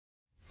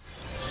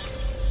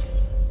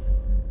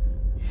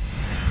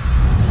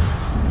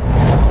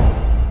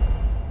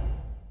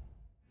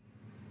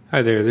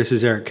Hi there, this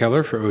is Eric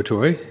Keller for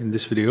Otoy. In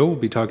this video, we'll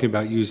be talking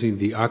about using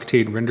the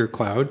OctaneRender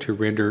cloud to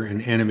render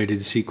an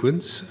animated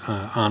sequence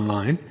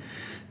online.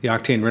 The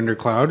OctaneRender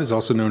cloud is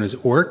also known as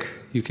ORC.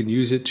 You can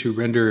use it to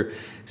render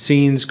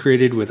scenes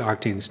created with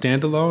Octane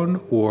standalone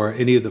or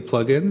any of the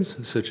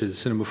plugins, such as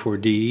Cinema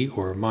 4D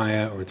or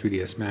Maya or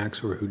 3ds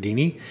Max or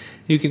Houdini.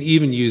 You can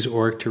even use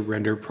ORC to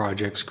render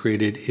projects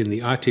created in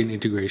the Octane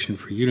integration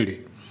for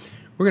Unity.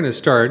 We're going to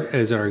start,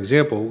 as our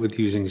example, with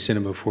using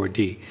Cinema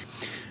 4D.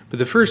 But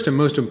the first and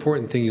most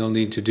important thing you'll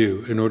need to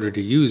do in order to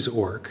use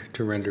ORC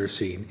to render a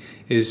scene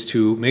is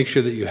to make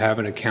sure that you have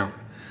an account.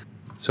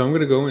 So I'm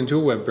going to go into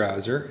a web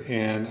browser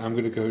and I'm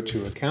going to go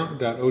to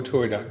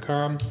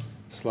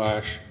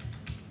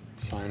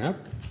account.otoy.com/sign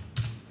up.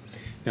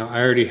 Now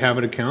I already have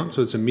an account,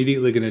 so it's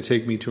immediately going to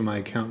take me to my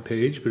account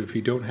page, but if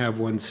you don't have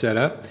one set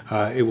up,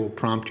 it will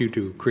prompt you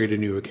to create a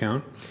new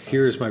account.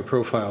 Here is my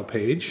profile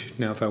page.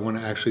 Now if I want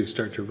to actually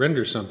start to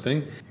render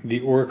something,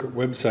 the ORC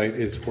website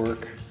is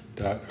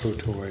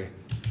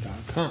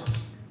orc.otoy.com.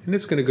 And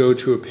it's going to go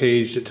to a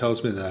page that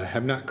tells me that I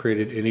have not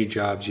created any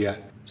jobs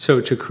yet. So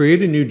to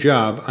create a new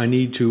job, I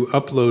need to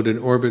upload an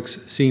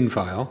Orbx scene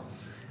file.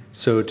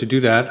 So to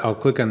do that, I'll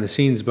click on the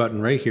Scenes button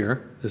right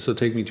here. This will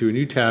take me to a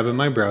new tab in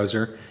my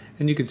browser,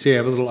 and you can see I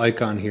have a little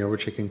icon here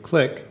which I can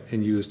click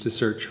and use to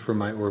search for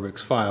my Orbx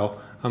file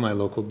on my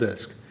local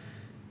disk.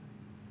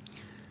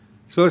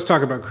 So let's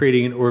talk about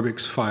creating an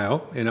Orbx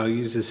file, and I'll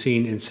use the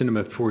scene in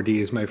Cinema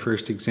 4D as my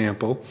first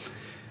example.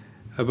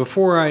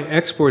 Before I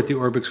export the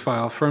Orbx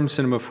file from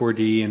Cinema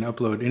 4D and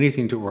upload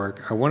anything to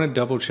ORC, I want to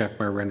double check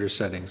my render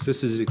settings.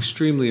 This is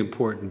extremely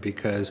important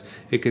because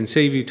it can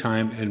save you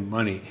time and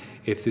money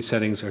if the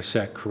settings are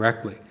set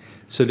correctly.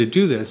 So to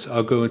do this,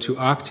 I'll go into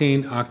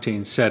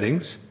Octane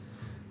settings,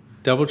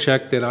 double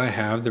check that I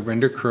have the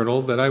render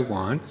kernel that I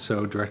want,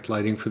 so direct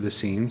lighting for the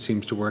scene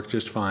seems to work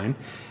just fine,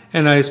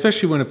 and I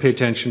especially want to pay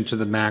attention to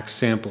the max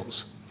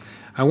samples.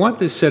 I want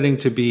this setting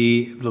to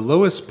be the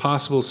lowest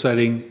possible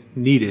setting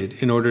needed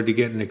in order to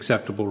get an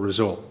acceptable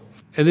result.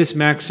 And this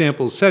max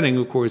sample setting,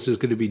 of course, is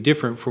going to be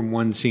different from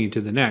one scene to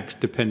the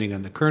next, depending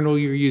on the kernel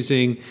you're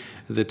using,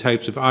 the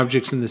types of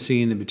objects in the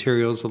scene, the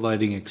materials, the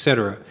lighting,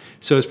 etc.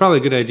 So it's probably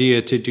a good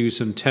idea to do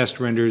some test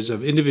renders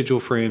of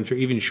individual frames or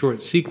even short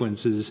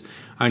sequences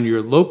on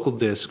your local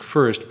disk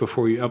first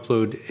before you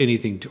upload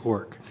anything to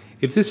ORC.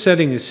 If this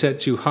setting is set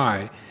too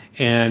high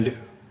and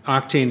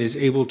Octane is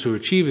able to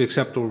achieve an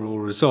acceptable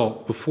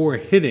result before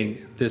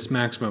hitting this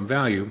maximum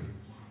value,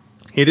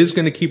 it is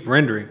going to keep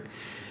rendering.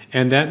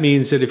 And that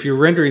means that if you're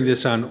rendering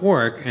this on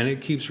ORC and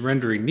it keeps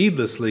rendering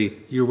needlessly,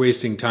 you're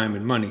wasting time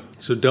and money.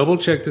 So double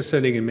check the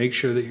setting and make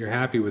sure that you're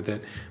happy with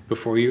it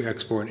before you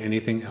export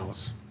anything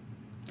else.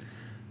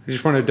 I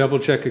just want to double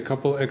check a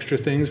couple extra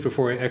things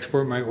before I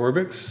export my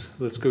Orbx.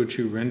 Let's go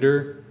to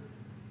Render,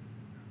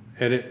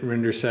 Edit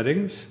Render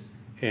Settings.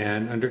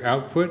 And under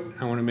Output,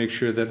 I want to make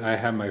sure that I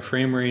have my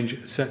frame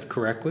range set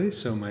correctly.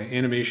 So my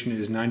animation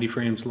is 90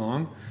 frames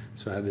long.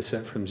 So I have this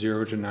set from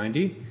 0 to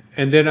 90.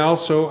 And then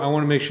also, I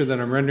want to make sure that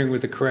I'm rendering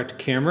with the correct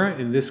camera.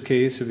 In this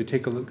case, if you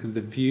take a look at the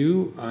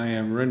view,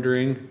 I'm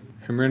rendering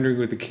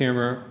with the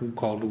camera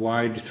called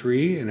Wide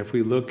 3. And if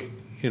we look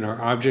in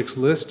our objects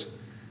list,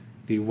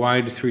 the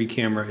Wide 3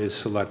 camera is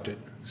selected.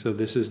 So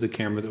this is the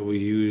camera that we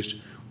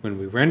used when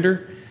we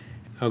render.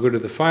 I'll go to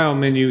the File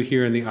menu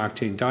here in the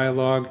Octane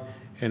dialog,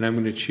 and I'm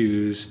going to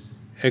choose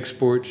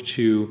Export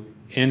to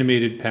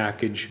Animated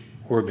Package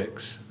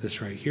Orbx,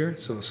 this right here.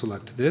 So I'll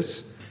select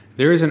this.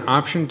 There is an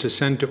option to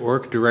send to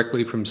ORC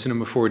directly from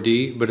Cinema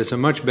 4D, but it's a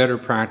much better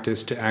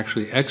practice to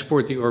actually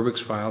export the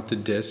Orbx file to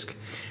disk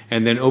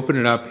and then open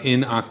it up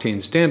in Octane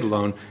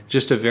standalone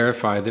just to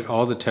verify that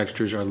all the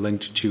textures are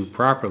linked to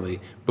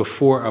properly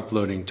before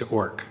uploading to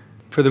ORC.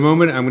 For the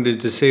moment, I'm going to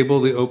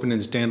disable the Open in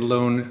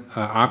Standalone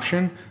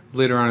option.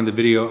 Later on in the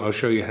video, I'll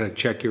show you how to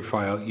check your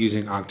file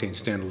using Octane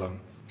standalone.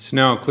 So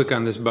now I'll click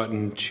on this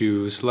button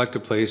to select a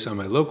place on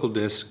my local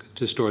disk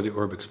to store the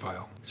Orbx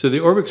file. So the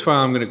Orbx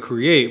file I'm going to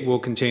create will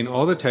contain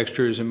all the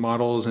textures and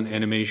models and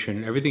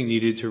animation, everything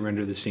needed to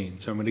render the scene.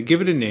 So I'm going to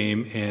give it a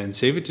name and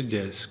save it to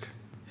disk.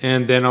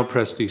 And then I'll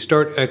press the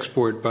Start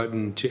Export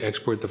button to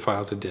export the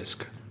file to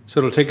disk. So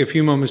it'll take a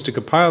few moments to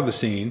compile the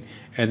scene,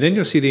 and then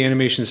you'll see the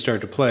animation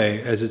start to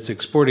play as it's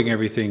exporting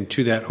everything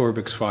to that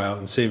Orbx file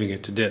and saving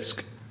it to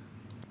disk.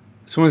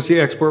 So once the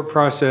export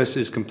process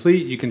is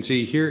complete, you can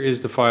see here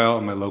is the file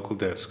on my local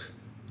disk.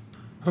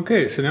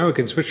 Okay, so now we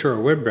can switch to our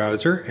web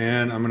browser,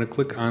 and I'm going to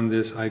click on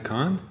this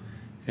icon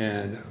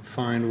and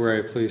find where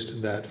I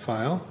placed that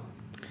file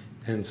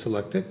and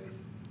select it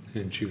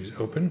and choose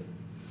Open.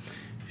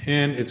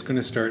 And it's going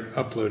to start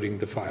uploading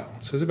the file.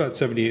 So it's about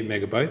 78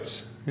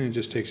 megabytes, and it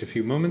just takes a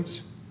few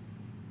moments.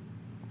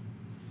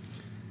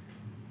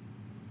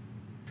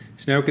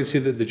 So now we can see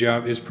that the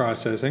job is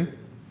processing.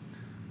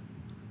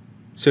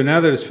 So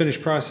now that it's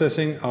finished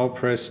processing, I'll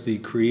press the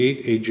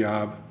Create a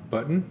Job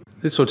button.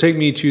 This will take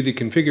me to the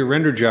Configure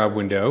Render Job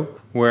window,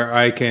 where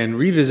I can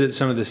revisit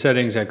some of the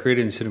settings I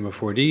created in Cinema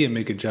 4D and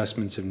make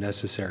adjustments if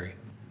necessary.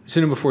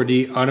 Cinema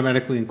 4D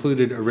automatically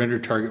included a render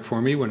target for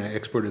me when I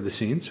exported the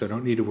scene, so I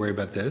don't need to worry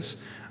about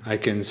this. I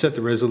can set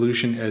the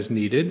resolution as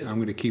needed. I'm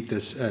going to keep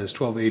this as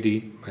 1280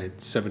 by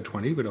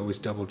 720, but always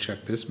double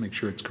check this, make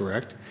sure it's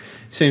correct.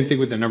 Same thing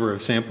with the number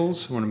of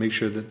samples. I want to make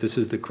sure that this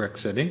is the correct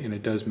setting, and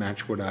it does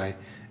match what I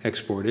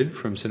exported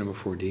from Cinema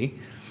 4D.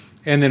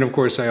 And then, of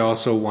course, I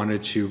also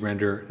wanted to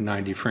render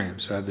 90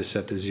 frames, so I have this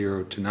set to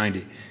 0 to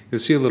 90. You'll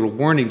see a little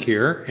warning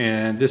here,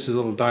 and this is a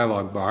little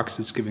dialog box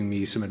that's giving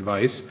me some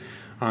advice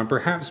on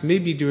perhaps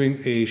maybe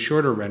doing a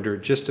shorter render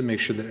just to make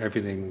sure that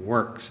everything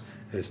works.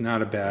 It's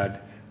not a bad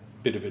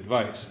bit of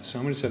advice. So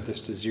I'm going to set this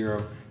to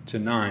 0 to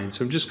 9,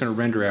 so I'm just going to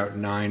render out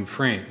 9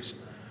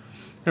 frames.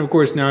 And of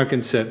course, now I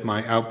can set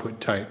my output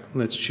type.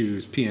 Let's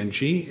choose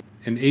PNG,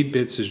 and 8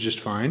 bits is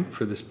just fine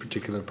for this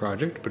particular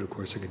project, but of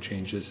course I can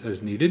change this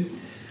as needed.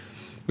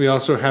 We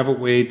also have a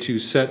way to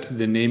set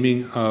the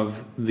naming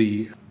of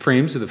the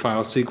frames of the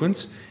file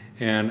sequence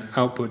and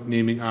output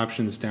naming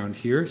options down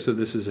here. So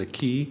this is a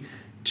key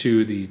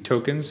to the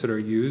tokens that are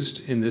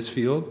used in this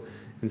field.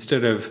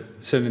 Instead of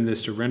setting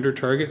this to render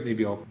target,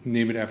 maybe I'll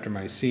name it after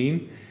my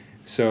scene.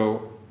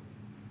 So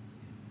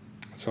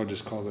I'll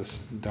just call this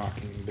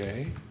docking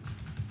bay.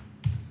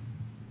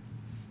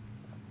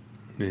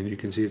 And you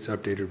can see it's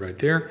updated right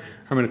there.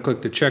 I'm going to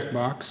click the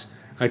checkbox.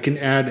 I can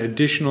add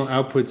additional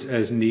outputs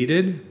as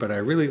needed, but I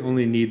really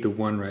only need the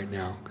one right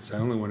now because I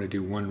only want to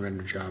do one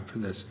render job for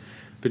this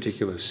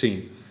particular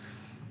scene.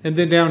 And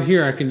then down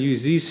here I can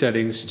use these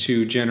settings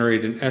to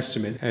generate an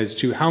estimate as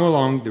to how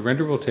long the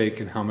render will take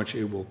and how much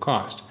it will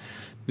cost.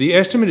 The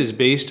estimate is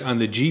based on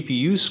the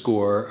GPU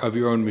score of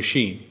your own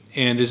machine,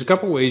 and there's a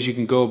couple ways you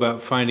can go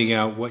about finding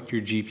out what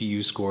your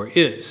GPU score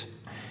is.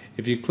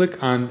 If you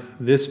click on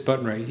this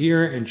button right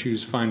here and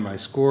choose Find My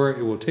Score,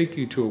 it will take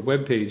you to a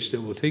web page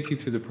that will take you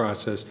through the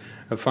process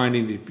of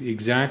finding the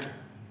exact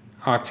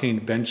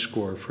Octane bench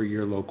score for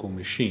your local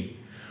machine.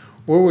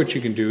 Or what you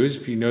can do is,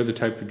 if you know the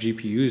type of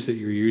GPUs that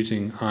you're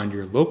using on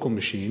your local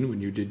machine when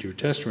you did your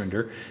test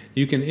render,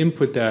 you can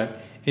input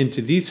that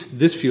into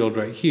this field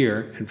right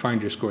here and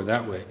find your score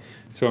that way.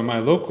 So on my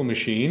local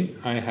machine,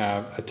 I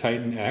have a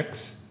Titan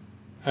X.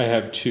 I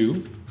have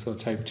 2, so I'll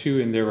type 2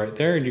 in there right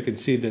there, and you can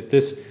see that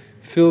this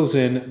fills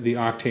in the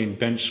Octane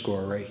bench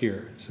score right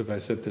here. So if I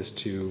set this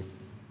to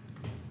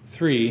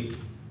 3,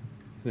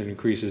 then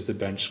increases the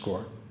bench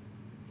score.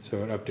 So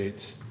it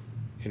updates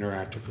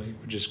interactively,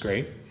 which is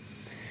great.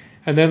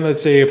 And then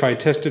let's say if I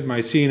tested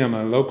my scene on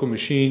my local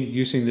machine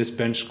using this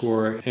bench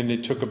score and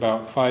it took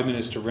about 5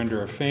 minutes to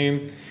render a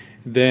frame,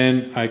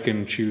 then I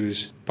can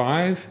choose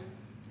 5,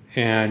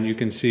 and you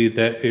can see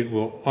that it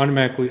will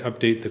automatically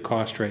update the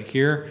cost right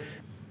here.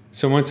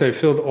 So once I've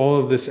filled all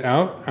of this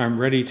out, I'm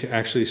ready to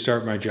actually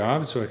start my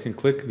job, so I can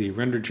click the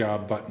Render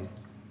Job button.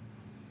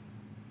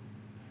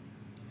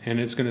 And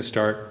it's going to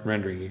start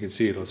rendering. You can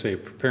see it'll say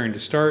preparing to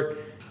start.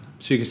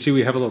 So you can see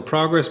we have a little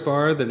progress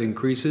bar that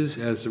increases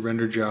as the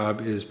render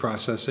job is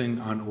processing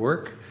on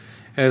ORC,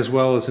 as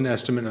well as an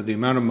estimate of the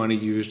amount of money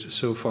used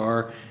so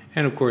far,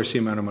 and of course the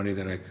amount of money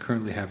that I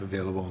currently have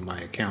available in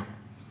my account.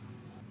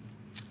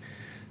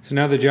 So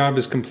now the job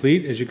is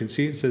complete. As you can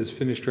see, it says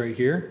finished right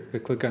here. If I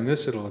click on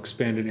this, it'll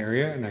expand an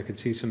area, and I can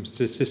see some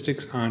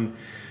statistics on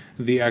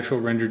the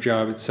actual render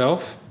job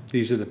itself.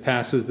 These are the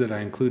passes that I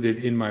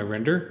included in my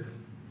render.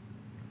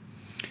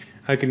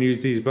 I can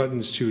use these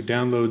buttons to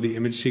download the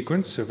image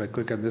sequence. So if I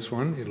click on this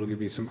one, it'll give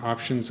me some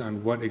options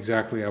on what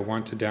exactly I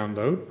want to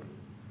download.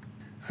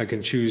 I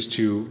can choose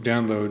to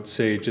download,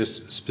 say,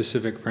 just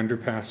specific render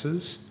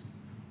passes,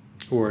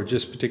 or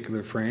just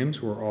particular frames,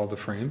 or all the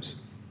frames.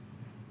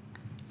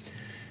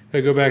 If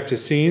I go back to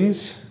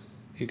scenes,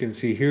 you can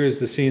see here is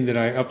the scene that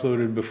I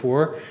uploaded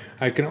before.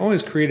 I can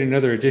always create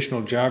another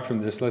additional job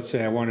from this. Let's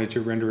say I wanted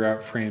to render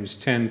out frames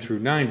 10 through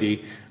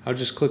 90. I'll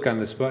just click on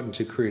this button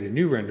to create a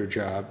new render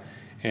job,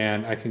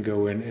 and I can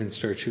go in and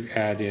start to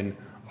add in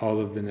all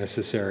of the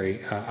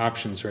necessary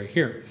options right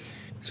here.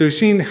 So we've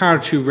seen how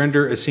to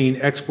render a scene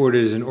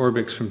exported as an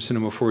Orbix from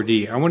Cinema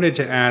 4D. I wanted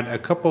to add a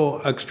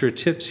couple extra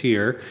tips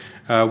here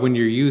when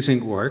you're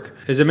using ORC.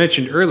 As I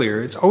mentioned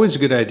earlier, it's always a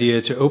good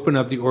idea to open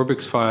up the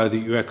Orbix file that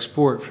you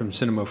export from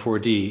Cinema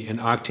 4D in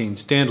Octane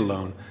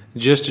standalone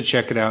just to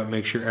check it out and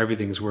make sure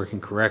everything's working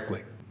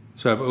correctly.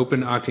 So I've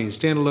opened Octane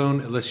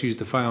standalone, and let's use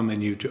the file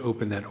menu to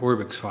open that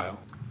Orbix file.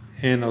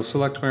 And I'll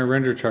select my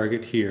render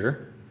target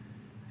here.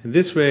 And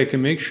this way I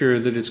can make sure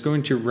that it's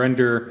going to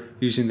render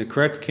using the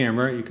correct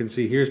camera. You can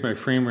see here's my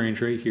frame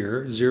range right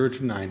here, 0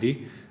 to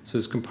 90. So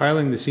it's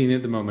compiling the scene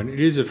at the moment.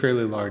 It is a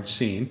fairly large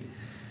scene.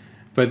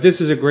 But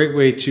this is a great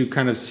way to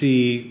kind of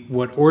see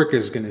what ORC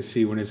is going to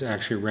see when it's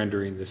actually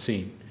rendering the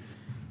scene.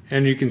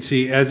 And you can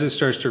see as it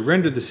starts to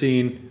render the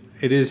scene,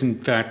 it is in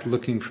fact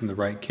looking from the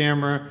right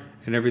camera,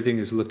 and everything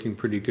is looking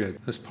pretty good.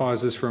 Let's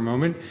pause this for a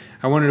moment.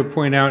 I wanted to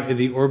point out in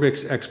the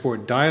Orbix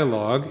export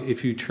dialog,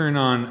 if you turn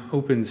on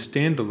Open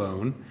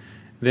Standalone,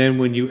 then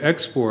when you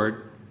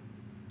export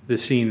the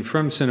scene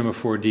from Cinema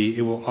 4D,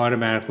 it will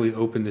automatically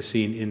open the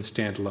scene in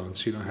standalone,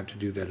 so you don't have to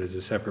do that as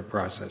a separate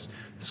process.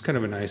 It's kind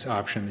of a nice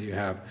option that you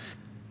have.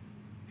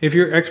 If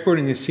you're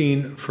exporting a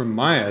scene from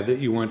Maya that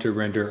you want to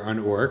render on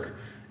ORC,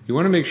 you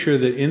want to make sure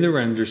that in the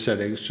render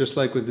settings, just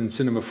like within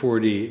Cinema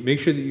 4D, make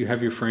sure that you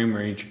have your frame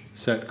range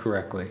set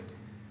correctly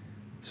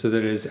so that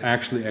it is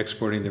actually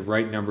exporting the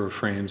right number of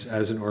frames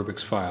as an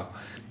Orbx file.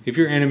 If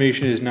your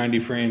animation is 90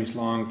 frames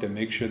long, then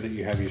make sure that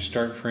you have your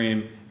start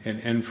frame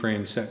and end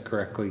frame set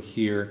correctly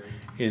here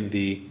in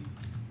the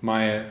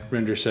Maya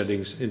render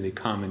settings in the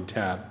Common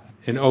tab.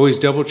 And always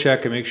double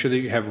check and make sure that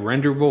you have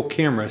renderable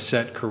camera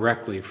set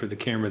correctly for the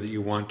camera that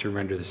you want to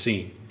render the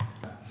scene.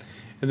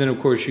 And then of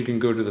course you can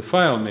go to the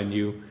File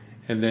menu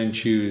and then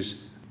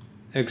choose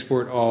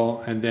Export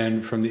All, and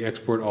then from the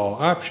Export All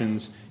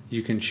options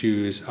you can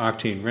choose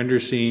Octane Render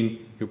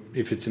Scene.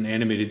 If it's an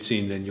animated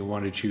scene, then you'll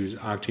want to choose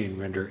Octane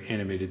Render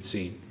Animated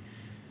Scene.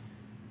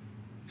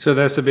 So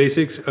that's the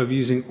basics of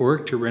using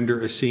ORC to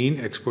render a scene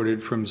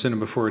exported from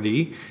Cinema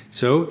 4D.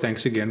 So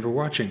thanks again for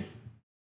watching.